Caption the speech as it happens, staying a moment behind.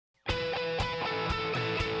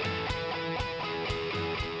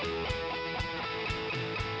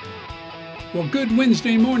Well, good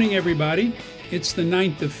Wednesday morning, everybody. It's the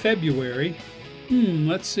 9th of February.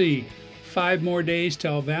 Let's see. 5 more days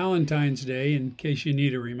till Valentine's Day, in case you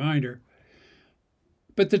need a reminder.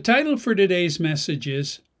 But the title for today's message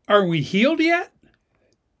is, Are we healed yet?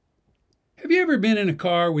 Have you ever been in a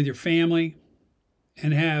car with your family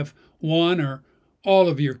and have one or all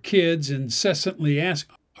of your kids incessantly ask,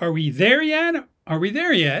 Are we there yet? Are we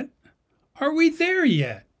there yet? Are we there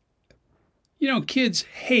yet? You know, kids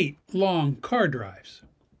hate long car drives.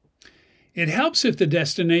 It helps if the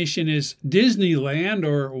destination is Disneyland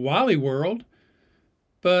or Wally World,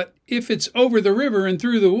 but if it's over the river and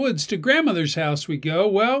through the woods to grandmother's house we go,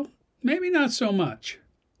 well, maybe not so much.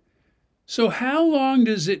 So how long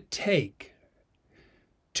does it take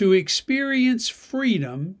to experience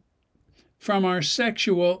freedom from our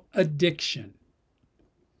sexual addiction?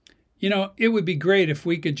 You know, it would be great if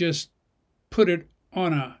we could just put it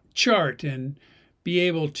on a chart and be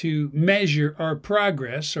able to measure our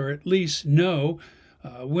progress, or at least know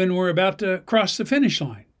when we're about to cross the finish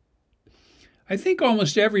line. I think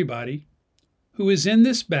almost everybody who is in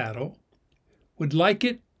this battle would like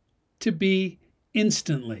it to be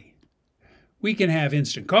instantly. We can have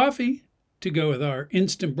instant coffee to go with our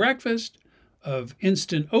instant breakfast of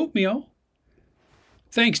instant oatmeal.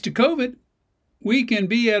 Thanks to COVID, we can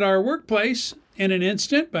be at our workplace in an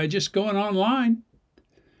instant by just going online.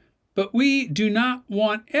 But we do not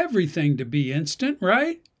want everything to be instant,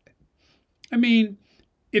 right? I mean,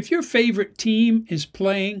 if your favorite team is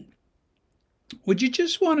playing, would you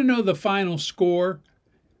just want to know the final score,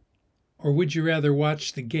 or would you rather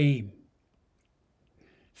watch the game?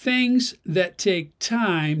 Things that take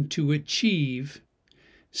time to achieve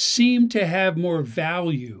seem to have more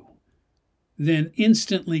value than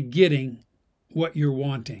instantly getting what you're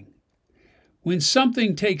wanting. When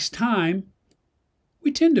something takes time,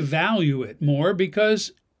 we tend to value it more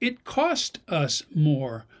because it costs us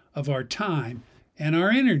more of our time and our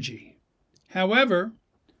energy. However,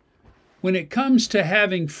 when it comes to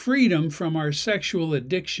having freedom from our sexual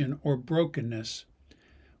addiction or brokenness,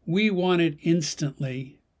 we want it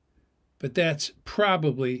instantly, but that's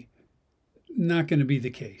probably not going to be the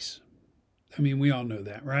case. I mean, we all know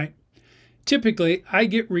that, right? Typically, I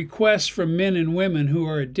get requests from men and women who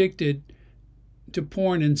are addicted to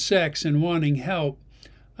porn and sex and wanting help.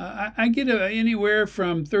 I get anywhere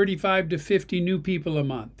from 35 to 50 new people a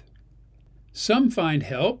month. Some find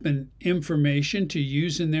help and information to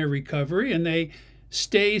use in their recovery, and they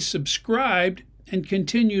stay subscribed and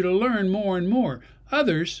continue to learn more and more.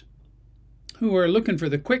 Others, who are looking for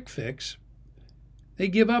the quick fix, they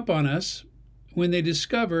give up on us when they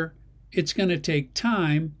discover it's going to take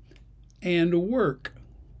time and work.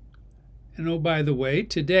 And oh, by the way,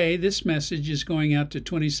 today this message is going out to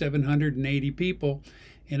 2,780 people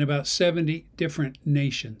in about 70 different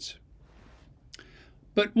nations.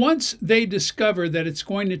 But once they discover that it's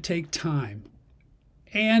going to take time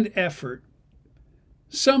and effort,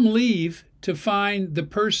 some leave to find the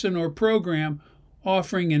person or program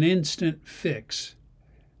offering an instant fix.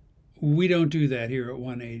 We don't do that here at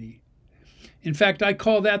 180. In fact, I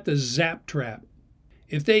call that the zap trap.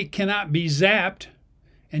 If they cannot be zapped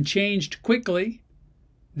and changed quickly,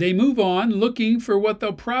 they move on looking for what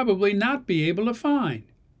they'll probably not be able to find.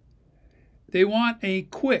 They want a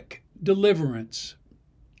quick deliverance,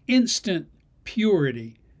 instant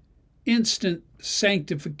purity, instant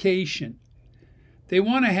sanctification. They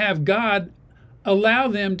want to have God allow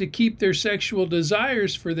them to keep their sexual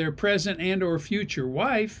desires for their present and or future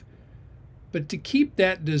wife, but to keep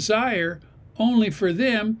that desire only for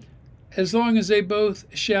them as long as they both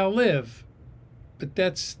shall live. But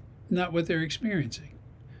that's not what they're experiencing.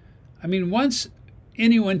 I mean, once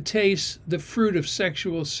anyone tastes the fruit of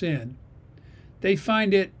sexual sin, they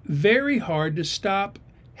find it very hard to stop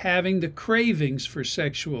having the cravings for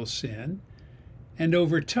sexual sin, and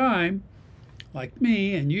over time, like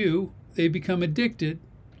me and you, they become addicted,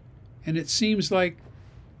 and it seems like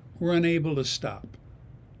we're unable to stop.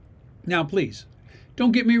 Now, please,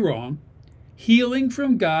 don't get me wrong. Healing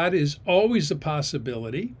from God is always a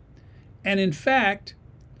possibility, and in fact,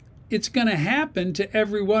 it's going to happen to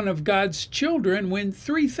every one of God's children when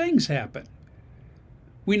 3 things happen.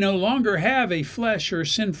 We no longer have a flesh or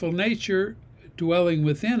sinful nature dwelling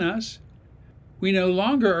within us. We no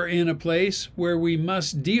longer are in a place where we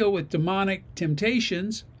must deal with demonic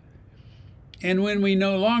temptations. And when we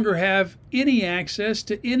no longer have any access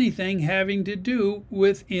to anything having to do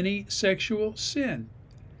with any sexual sin.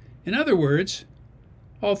 In other words,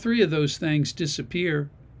 all 3 of those things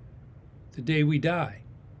disappear the day we die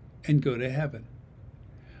and go to heaven.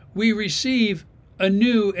 We receive a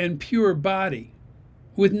new and pure body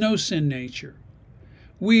with no sin nature.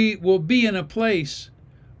 We will be in a place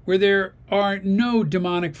where there are no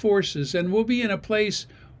demonic forces, and we'll be in a place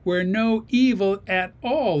where no evil at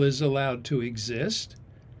all is allowed to exist.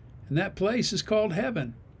 And that place is called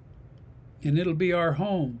heaven. And it'll be our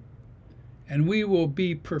home. And we will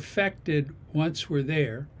be perfected once we're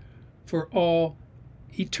there for all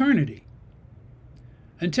eternity.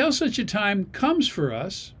 Until such a time comes for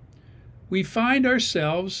us, we find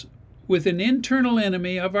ourselves with an internal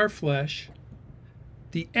enemy of our flesh,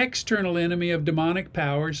 the external enemy of demonic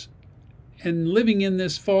powers, and living in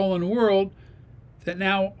this fallen world that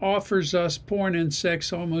now offers us porn and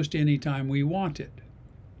sex almost any time we want it.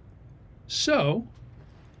 So,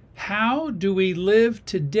 how do we live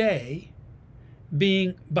today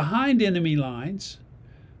being behind enemy lines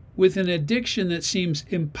with an addiction that seems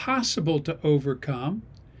impossible to overcome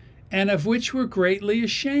and of which we're greatly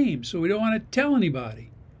ashamed, so we don't want to tell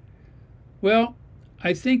anybody? Well,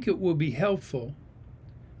 I think it will be helpful.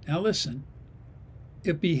 Now listen,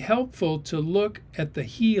 it'd be helpful to look at the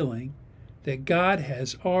healing that God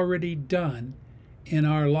has already done in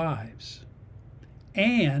our lives,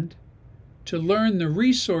 and to learn the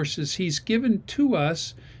resources He's given to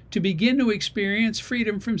us to begin to experience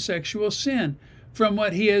freedom from sexual sin, from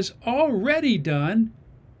what He has already done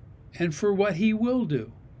and for what He will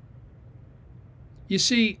do. You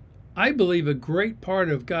see, I believe a great part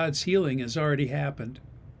of God's healing has already happened.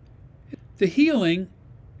 The healing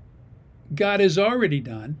God has already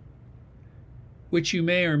done, which you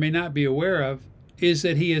may or may not be aware of, is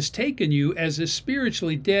that He has taken you as a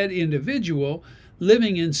spiritually dead individual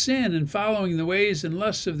living in sin and following the ways and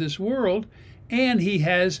lusts of this world, and He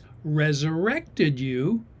has resurrected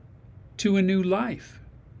you to a new life.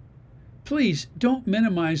 Please don't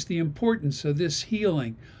minimize the importance of this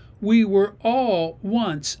healing. We were all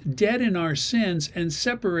once dead in our sins and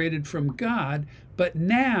separated from God, but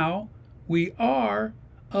now we are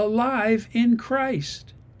alive in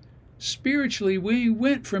Christ. Spiritually, we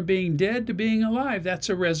went from being dead to being alive. That's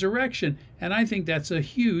a resurrection, and I think that's a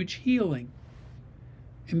huge healing.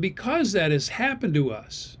 And because that has happened to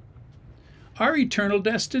us, our eternal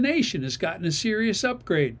destination has gotten a serious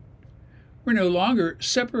upgrade. We're no longer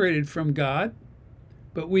separated from God,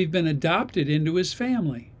 but we've been adopted into His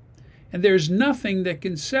family. And there's nothing that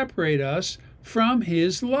can separate us from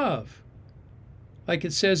His love. Like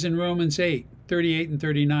it says in Romans 8:38 and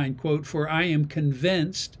 39, quote, "For I am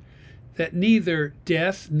convinced that neither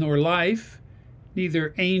death nor life,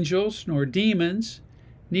 neither angels nor demons,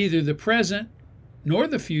 neither the present nor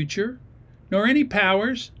the future, nor any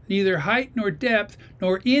powers, neither height nor depth,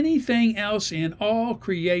 nor anything else in all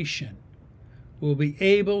creation will be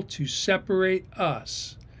able to separate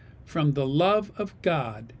us from the love of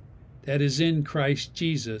God that is in Christ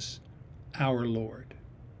Jesus our Lord."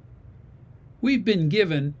 We've been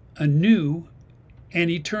given a new and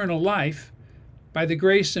eternal life by the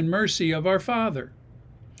grace and mercy of our Father.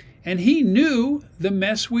 And He knew the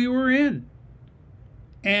mess we were in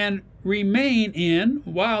and remain in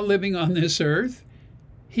while living on this earth.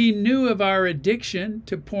 He knew of our addiction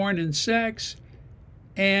to porn and sex,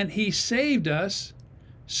 and He saved us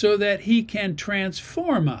so that He can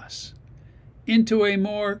transform us into a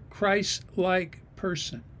more Christ-like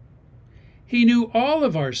person. He knew all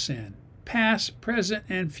of our sin, past, present,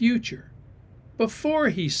 and future, before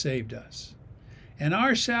He saved us. And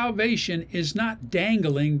our salvation is not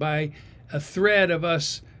dangling by a thread of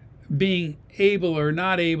us being able or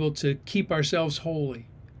not able to keep ourselves holy.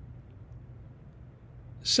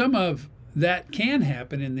 Some of that can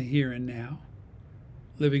happen in the here and now,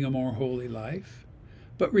 living a more holy life.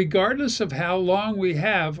 But regardless of how long we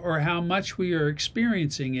have or how much we are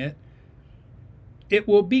experiencing it, it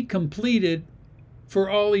will be completed for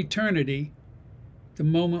all eternity the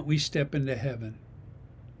moment we step into heaven.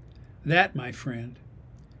 That, my friend,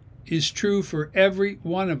 is true for every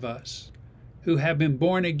one of us who have been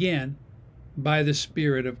born again by the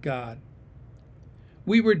Spirit of God.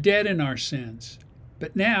 We were dead in our sins,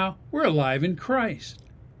 but now we're alive in Christ.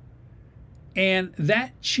 And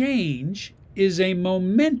that change is a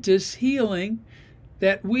momentous healing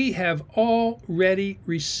that we have already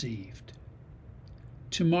received.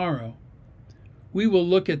 Tomorrow, we will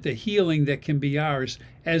look at the healing that can be ours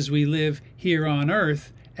as we live here on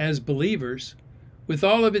earth as believers, with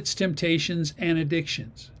all of its temptations and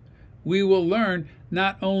addictions. We will learn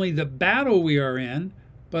not only the battle we are in,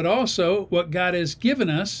 but also what God has given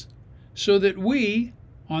us so that we,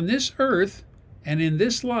 on this earth and in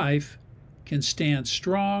this life, can stand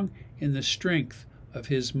strong in the strength of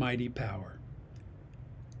His mighty power.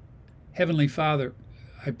 Heavenly Father,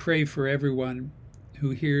 I pray for everyone who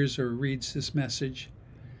hears or reads this message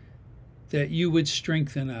that You would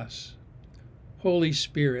strengthen us. Holy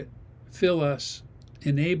Spirit, fill us,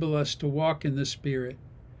 enable us to walk in the Spirit.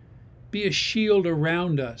 Be a shield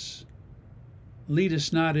around us. Lead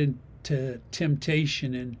us not into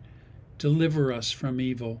temptation and deliver us from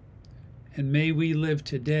evil. And may we live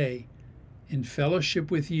today in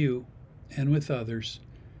fellowship with you and with others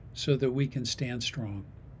so that we can stand strong.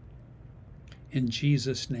 In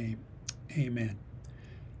Jesus' name, amen.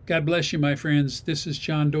 God bless you, my friends. This is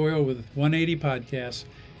John Doyle with 180 Podcasts,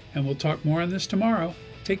 and we'll talk more on this tomorrow.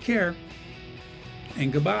 Take care,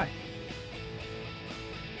 and goodbye.